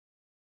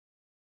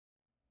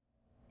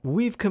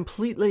We've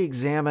completely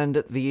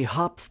examined the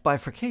Hopf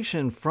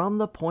bifurcation from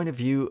the point of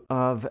view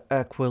of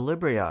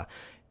equilibria.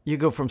 You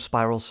go from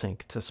spiral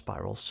sink to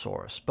spiral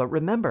source. But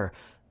remember,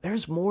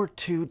 there's more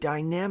to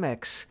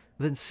dynamics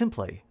than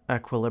simply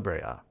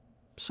equilibria.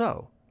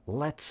 So,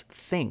 let's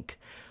think.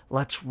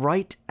 Let's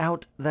write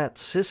out that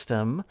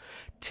system.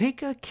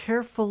 Take a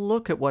careful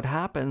look at what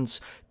happens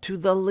to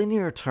the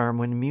linear term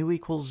when mu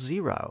equals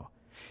 0.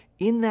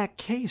 In that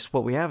case,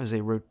 what we have is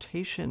a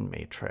rotation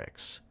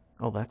matrix.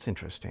 Oh, that's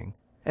interesting.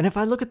 And if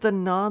I look at the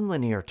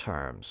nonlinear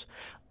terms,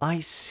 I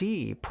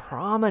see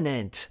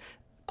prominent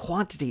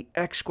quantity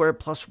x squared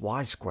plus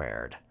y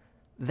squared.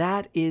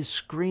 That is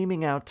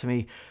screaming out to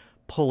me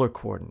polar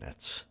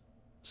coordinates.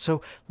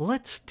 So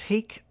let's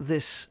take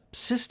this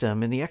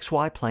system in the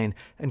xy plane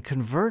and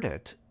convert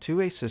it to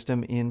a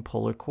system in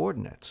polar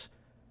coordinates.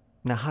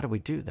 Now, how do we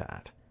do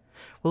that?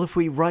 Well, if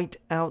we write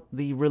out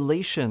the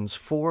relations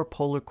for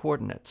polar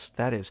coordinates,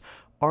 that is,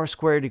 r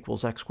squared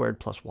equals x squared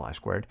plus y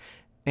squared,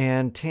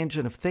 and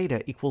tangent of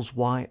theta equals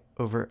y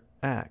over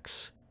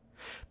x.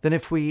 Then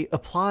if we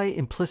apply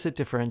implicit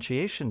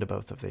differentiation to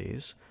both of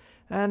these,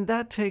 and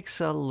that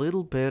takes a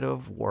little bit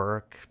of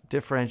work,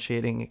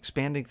 differentiating,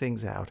 expanding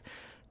things out,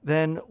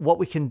 then what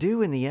we can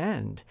do in the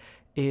end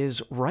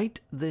is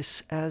write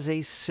this as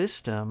a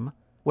system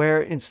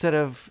where instead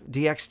of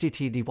dx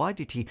dt, dy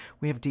dt,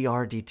 we have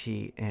dr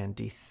dt and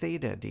d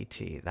theta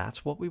dt.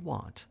 That's what we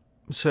want.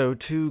 So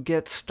to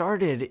get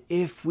started,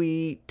 if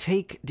we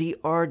take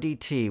dr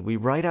dt, we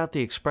write out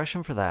the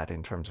expression for that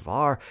in terms of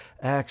r,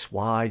 x,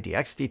 y,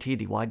 dx dt,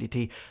 dy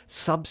dt,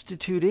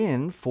 substitute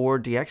in for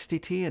dx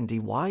dt and dy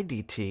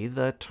dt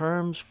the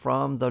terms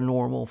from the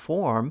normal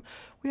form.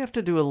 We have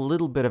to do a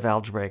little bit of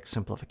algebraic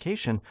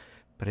simplification,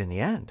 but in the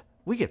end,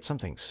 we get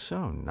something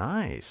so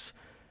nice.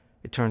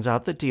 It turns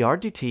out that dr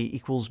dt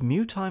equals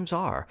mu times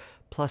r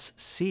plus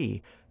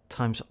c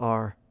times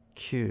r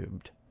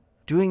cubed.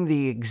 Doing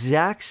the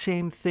exact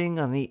same thing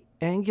on the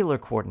angular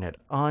coordinate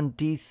on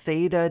d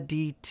theta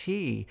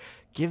dt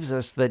gives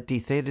us that d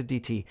theta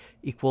dt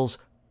equals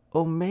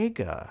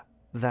omega,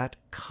 that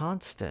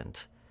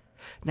constant.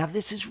 Now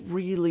this is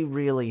really,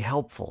 really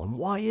helpful. And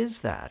why is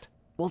that?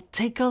 Well,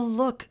 take a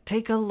look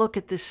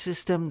at this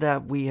system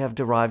that we have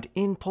derived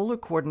in polar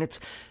coordinates.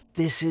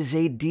 This is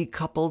a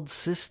decoupled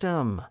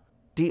system.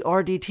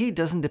 dr dt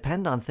doesn't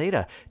depend on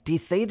theta. d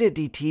theta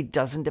dt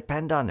doesn't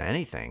depend on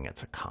anything.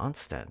 It's a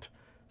constant.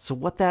 So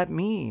what that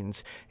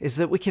means is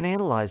that we can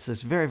analyze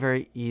this very,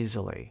 very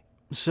easily.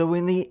 So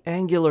in the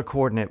angular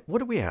coordinate, what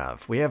do we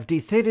have? We have d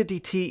theta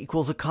dt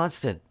equals a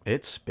constant.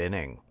 It's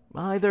spinning,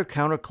 either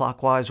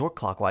counterclockwise or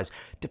clockwise,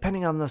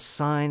 depending on the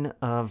sign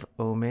of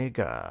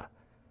omega.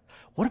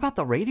 What about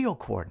the radial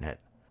coordinate?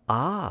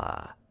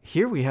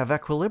 Here we have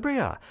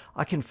equilibria.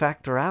 I can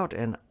factor out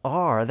an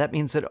r. That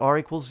means that r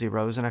equals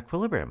 0 is an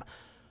equilibrium.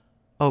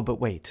 Oh,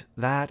 but wait,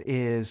 that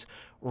is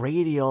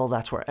radial.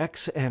 That's where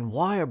x and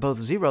y are both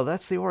 0.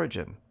 That's the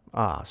origin.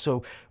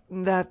 So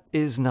that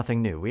is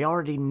nothing new. We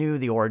already knew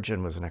the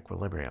origin was an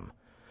equilibrium.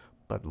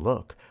 But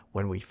look,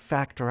 when we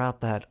factor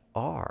out that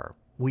r,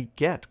 we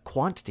get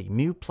quantity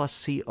mu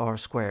plus cr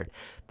squared.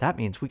 That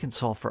means we can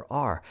solve for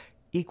r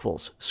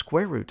equals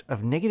square root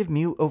of negative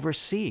mu over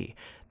c.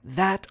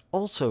 That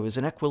also is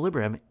an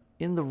equilibrium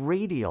in the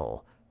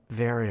radial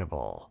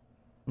variable.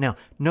 Now,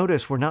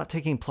 notice we're not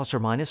taking plus or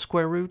minus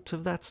square root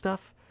of that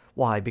stuff.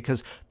 Why?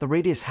 Because the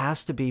radius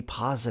has to be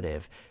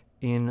positive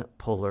in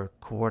polar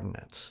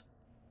coordinates.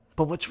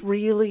 But what's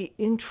really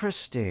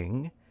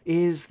interesting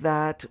is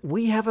that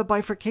we have a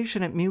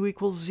bifurcation at mu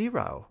equals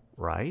 0,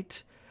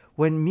 right?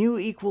 When mu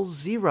equals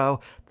 0,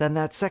 then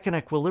that second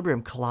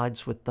equilibrium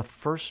collides with the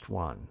first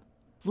one.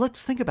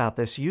 Let's think about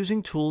this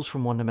using tools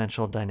from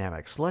one-dimensional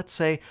dynamics. Let's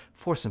say,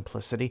 for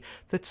simplicity,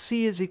 that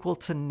c is equal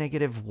to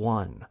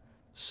 -1.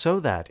 So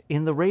that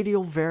in the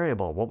radial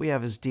variable, what we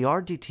have is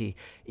dr dt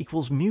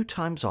equals mu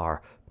times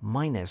r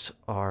minus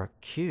r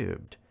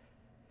cubed.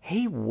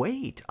 Hey,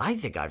 wait, I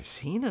think I've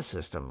seen a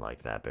system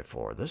like that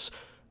before.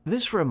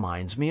 This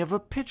reminds me of a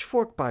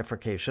pitchfork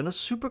bifurcation, a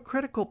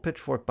supercritical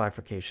pitchfork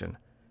bifurcation.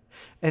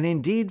 And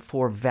indeed,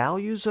 for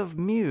values of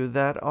mu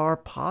that are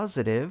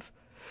positive,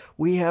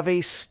 we have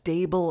a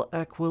stable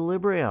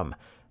equilibrium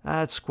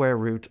at square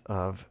root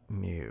of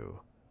mu.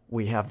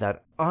 We have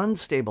that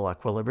unstable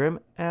equilibrium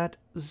at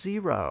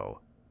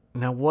 0.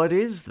 Now, what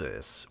is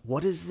this?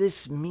 What does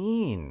this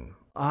mean?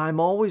 I'm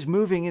always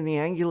moving in the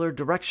angular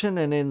direction,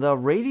 and in the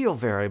radial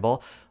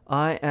variable,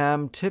 I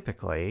am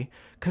typically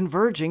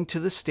converging to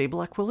the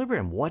stable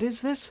equilibrium. What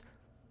is this?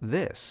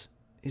 This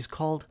is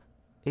called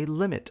a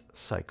limit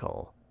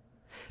cycle.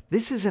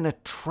 This is an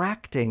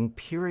attracting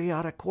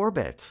periodic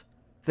orbit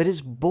that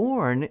is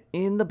born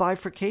in the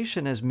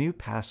bifurcation as mu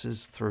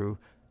passes through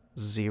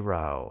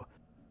 0.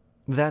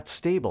 That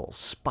stable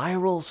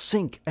spiral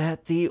sink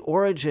at the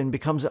origin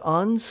becomes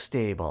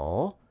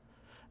unstable,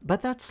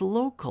 but that's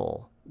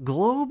local.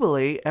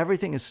 Globally,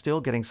 everything is still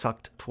getting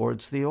sucked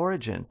towards the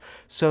origin.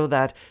 So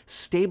that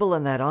stable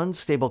and that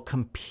unstable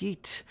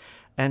compete,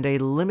 and a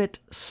limit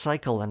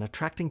cycle, an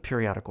attracting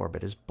periodic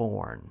orbit, is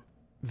born.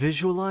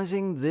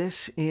 Visualizing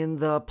this in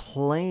the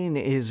plane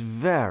is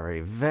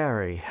very,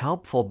 very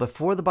helpful.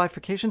 Before the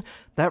bifurcation,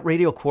 that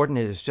radial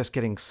coordinate is just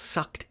getting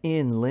sucked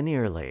in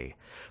linearly.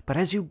 But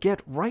as you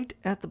get right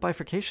at the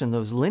bifurcation,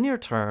 those linear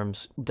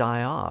terms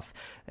die off,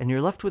 and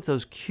you're left with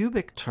those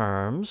cubic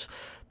terms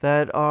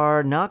that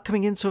are not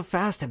coming in so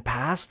fast. And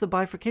past the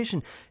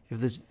bifurcation, you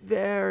have this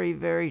very,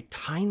 very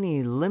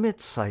tiny limit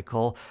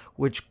cycle,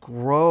 which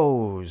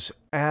grows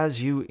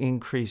as you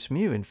increase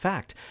mu. In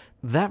fact,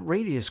 that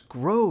radius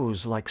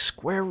grows like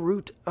square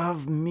root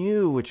of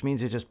mu, which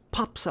means it just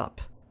pops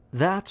up.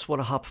 That's what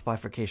a Hopf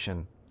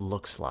bifurcation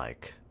looks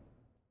like.